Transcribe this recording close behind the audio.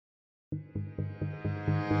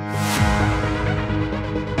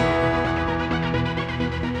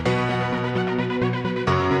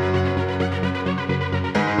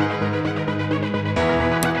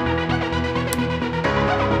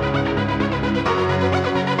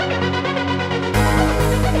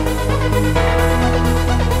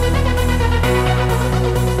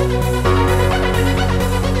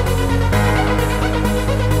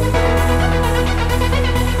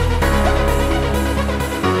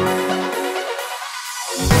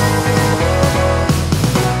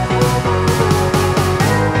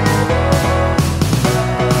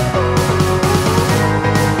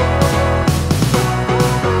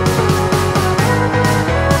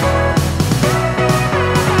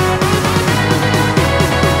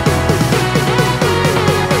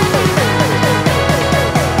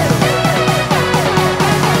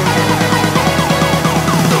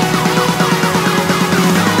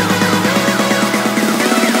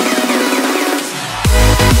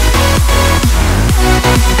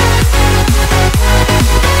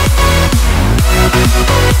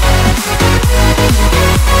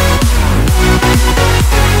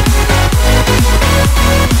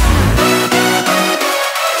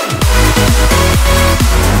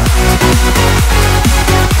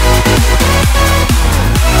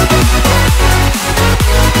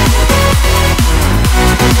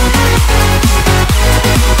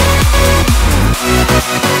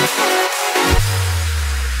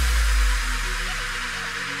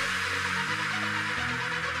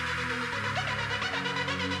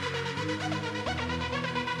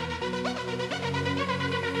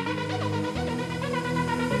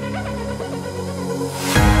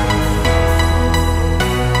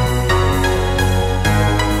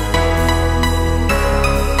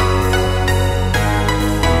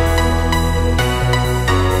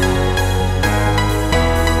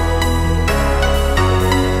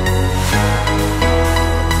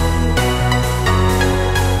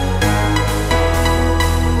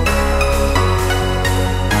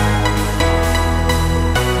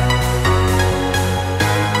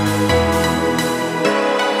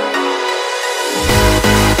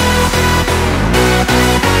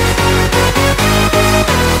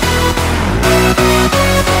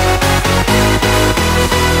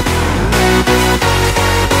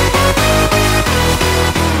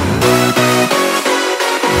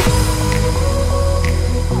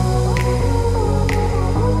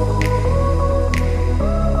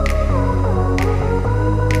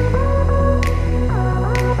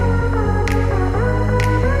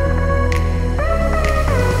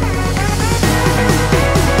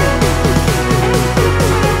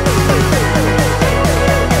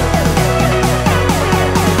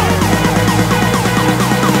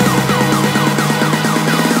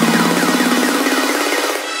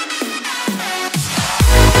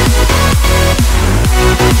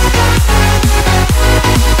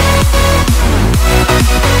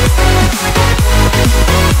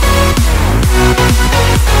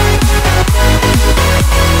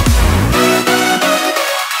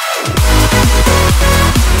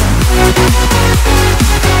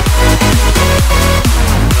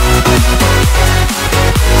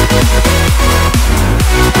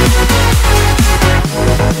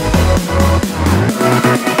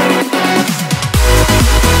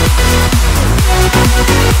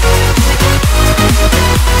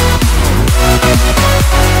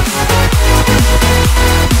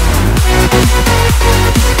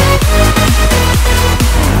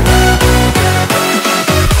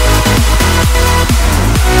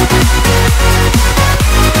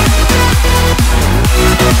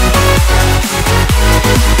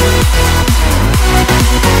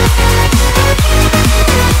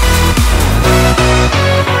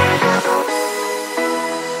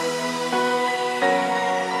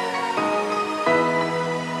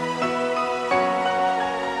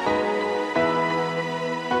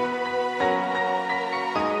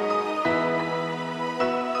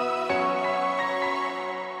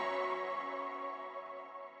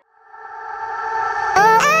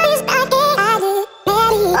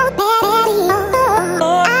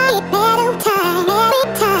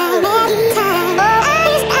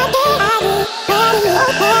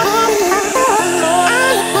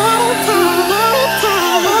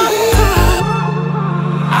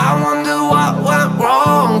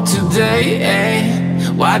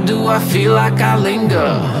Why do I feel like I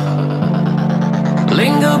linger?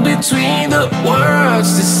 Linger between the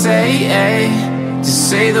words to say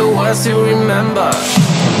the words to remember.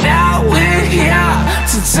 Now we're here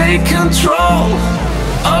to take control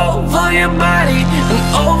over your body and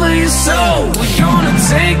over your soul. We're gonna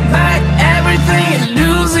take back everything and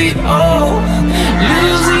lose it all.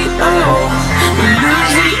 Lose it all,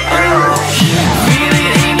 lose it all. Feel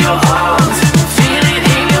it in your arms, feel it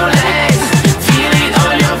in your legs, feel it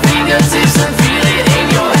on your fingertips and feel it in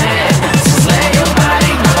your head. Just let your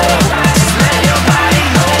body go, just let your body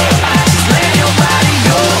go, just let your body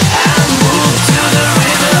go and move to the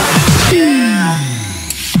rhythm.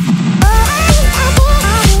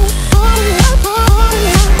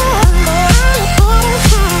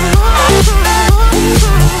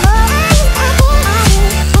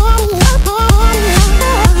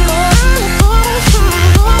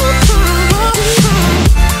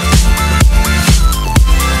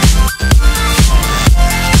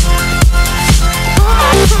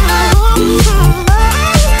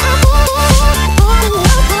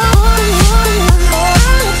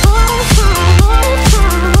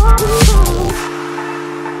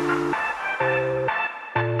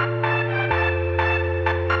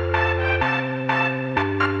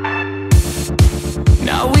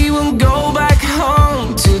 Now we won't go back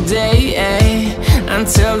home today,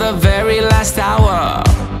 until the very last hour.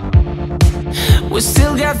 We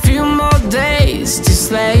still got few more days to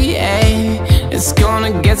slay, it's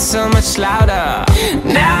gonna get so much louder.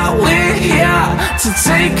 Now we're here to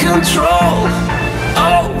take control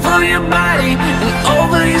over your body and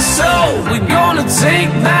over your soul. We're gonna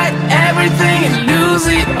take back everything and lose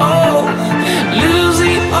it all, lose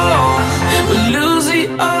it all.